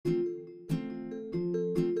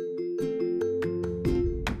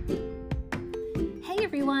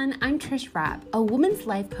everyone, I'm Trish Rapp, a woman's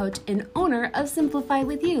life coach and owner of Simplify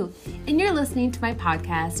With You, and you're listening to my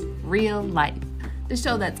podcast, Real Life, the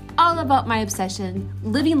show that's all about my obsession,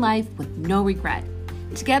 living life with no regret.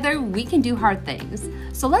 Together, we can do hard things,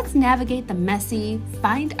 so let's navigate the messy,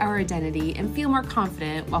 find our identity, and feel more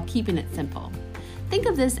confident while keeping it simple. Think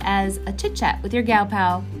of this as a chit-chat with your gal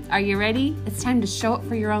pal. Are you ready? It's time to show up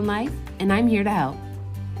for your own life, and I'm here to help.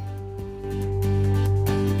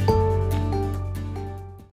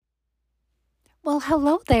 Well,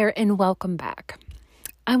 hello there and welcome back.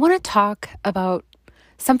 I want to talk about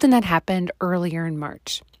something that happened earlier in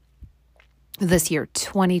March this year,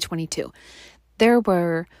 2022. There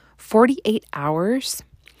were 48 hours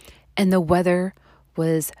and the weather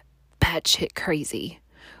was batshit crazy.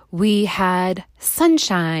 We had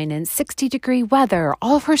sunshine and 60-degree weather.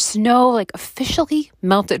 All of our snow officially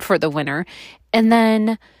melted for the winter. And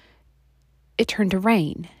then it turned to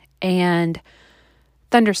rain and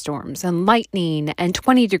thunderstorms and lightning and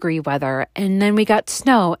 20-degree weather. And then we got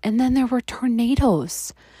snow. And then there were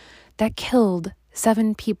tornadoes that killed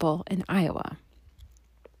 7 people in Iowa.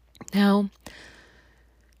 Now,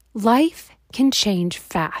 life can change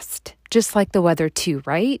fast, just like the weather too,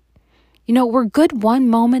 right? You know, we're good one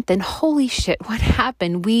moment, then holy shit, what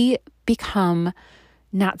happened? We become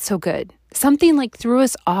not so good. Something threw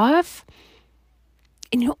us off.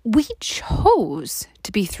 And we chose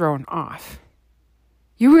to be thrown off.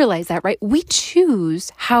 You realize that, right? We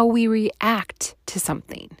choose how we react to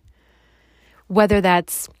something. Whether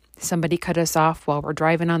that's somebody cut us off while we're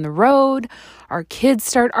driving on the road, our kids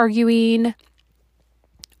start arguing,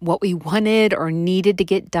 what we wanted or needed to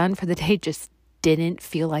get done for the day just didn't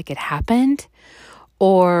feel like it happened,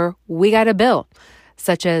 or we got a bill,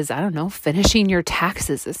 such as, finishing your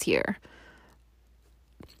taxes this year.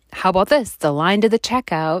 How about this? The line to the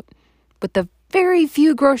checkout with the very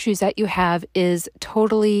few groceries that you have is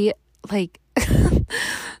totally I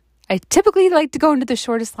typically like to go into the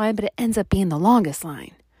shortest line, but it ends up being the longest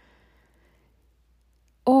line.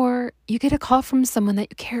 Or you get a call from someone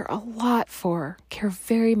that you care a lot for, care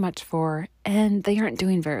very much for, and they aren't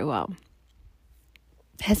doing very well.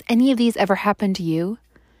 Has any of these ever happened to you?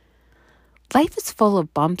 Life is full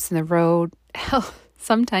of bumps in the road. Hell,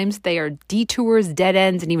 sometimes they are detours, dead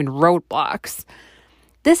ends, and even roadblocks.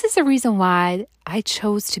 This is the reason why I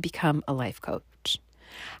chose to become a life coach.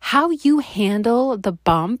 How you handle the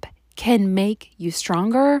bump can make you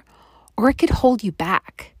stronger, or it could hold you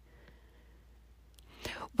back.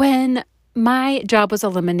 When my job was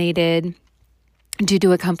eliminated due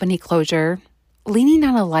to a company closure, leaning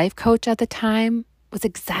on a life coach at the time was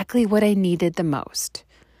exactly what I needed the most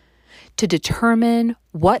to determine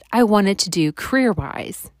what I wanted to do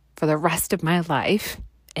career-wise for the rest of my life,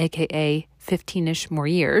 aka 15-ish more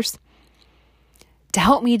years, to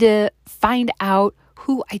help me to find out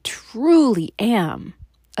who I truly am,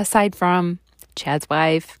 aside from Chad's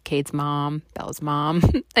wife, Cade's mom, Bella's mom,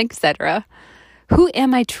 etc. Who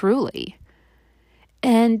am I truly?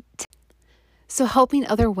 And so helping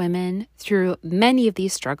other women through many of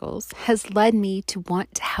these struggles has led me to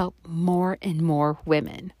want to help more and more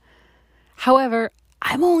women. However,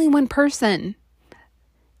 I'm only one person.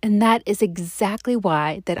 And that is exactly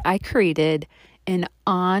why that I created an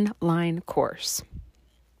online course.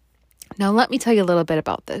 Now, let me tell you a little bit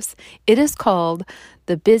about this. It is called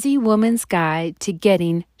The Busy Woman's Guide to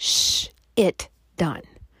Getting It Done.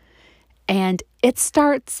 And it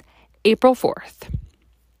starts April 4th.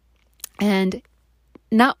 And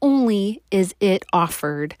not only is it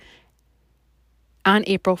offered on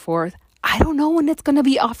April 4th, I don't know when it's going to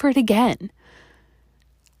be offered again.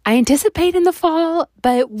 I anticipate in the fall,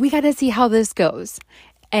 but we got to see how this goes.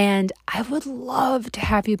 And I would love to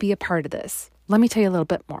have you be a part of this. Let me tell you a little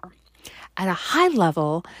bit more. At a high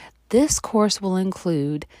level, this course will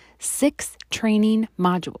include 6 training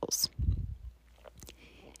modules,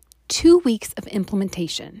 2 weeks of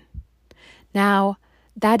implementation. Now,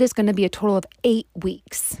 that is going to be a total of 8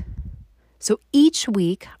 weeks. So each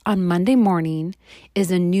week on Monday morning is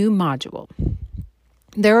a new module.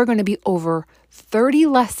 There are going to be over 30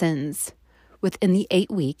 lessons within the 8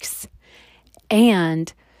 weeks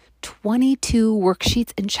and 22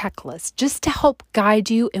 worksheets and checklists just to help guide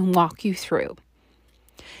you and walk you through.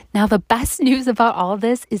 Now, the best news about all of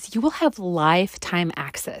this is you will have lifetime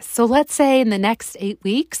access. So let's say in the next 8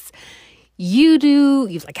 weeks, you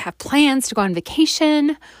have plans to go on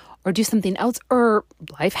vacation or do something else, or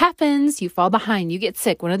life happens, you fall behind, you get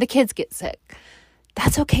sick, one of the kids gets sick.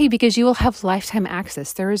 That's okay because you will have lifetime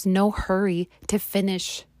access. There is no hurry to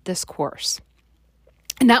finish this course.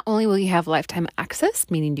 And not only will you have lifetime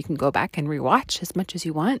access, meaning you can go back and rewatch as much as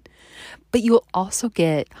you want, but you will also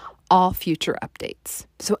get all future updates.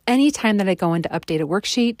 So anytime that I go in to update a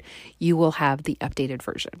worksheet, you will have the updated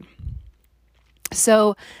version.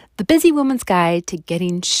 So the Busy Woman's Guide to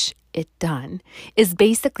Getting It Done is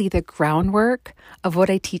basically the groundwork of what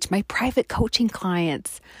I teach my private coaching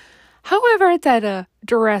clients. However, it's at a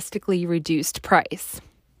drastically reduced price.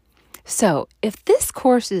 So if this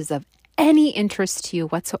course is of any interest to you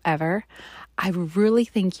whatsoever, I really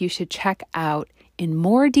think you should check out in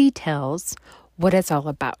more details what it's all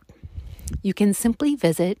about. You can simply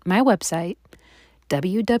visit my website,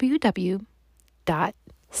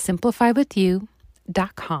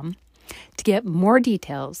 www.simplifywithyou.com, to get more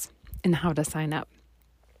details and how to sign up.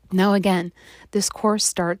 Now again, this course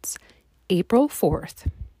starts April 4th,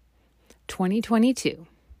 2022.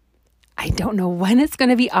 I don't know when it's going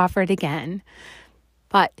to be offered again,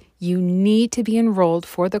 but you need to be enrolled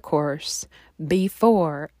for the course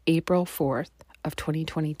before April 4th of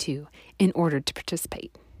 2022 in order to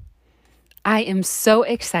participate. I am so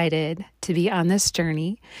excited to be on this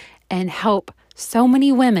journey and help so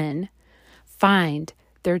many women find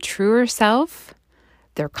their truer self,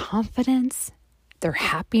 their confidence, their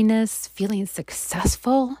happiness, feeling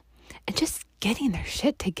successful, and just getting their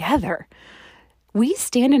shit together. We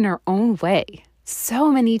stand in our own way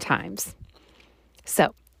so many times.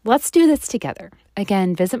 So let's do this together.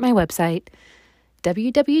 Again, visit my website,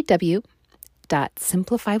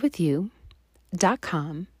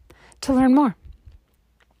 www.simplifywithyou.com, to learn more.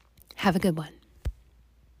 Have a good one.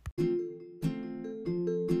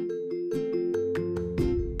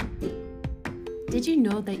 Did you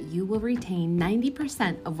know that you will retain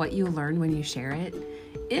 90% of what you learn when you share it?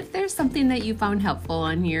 If there's something that you found helpful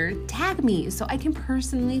on here, tag me so I can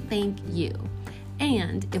personally thank you.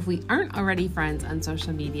 And if we aren't already friends on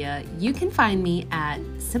social media, you can find me at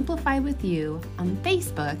Simplify With You on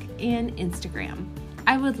Facebook and Instagram.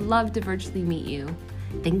 I would love to virtually meet you.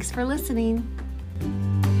 Thanks for listening.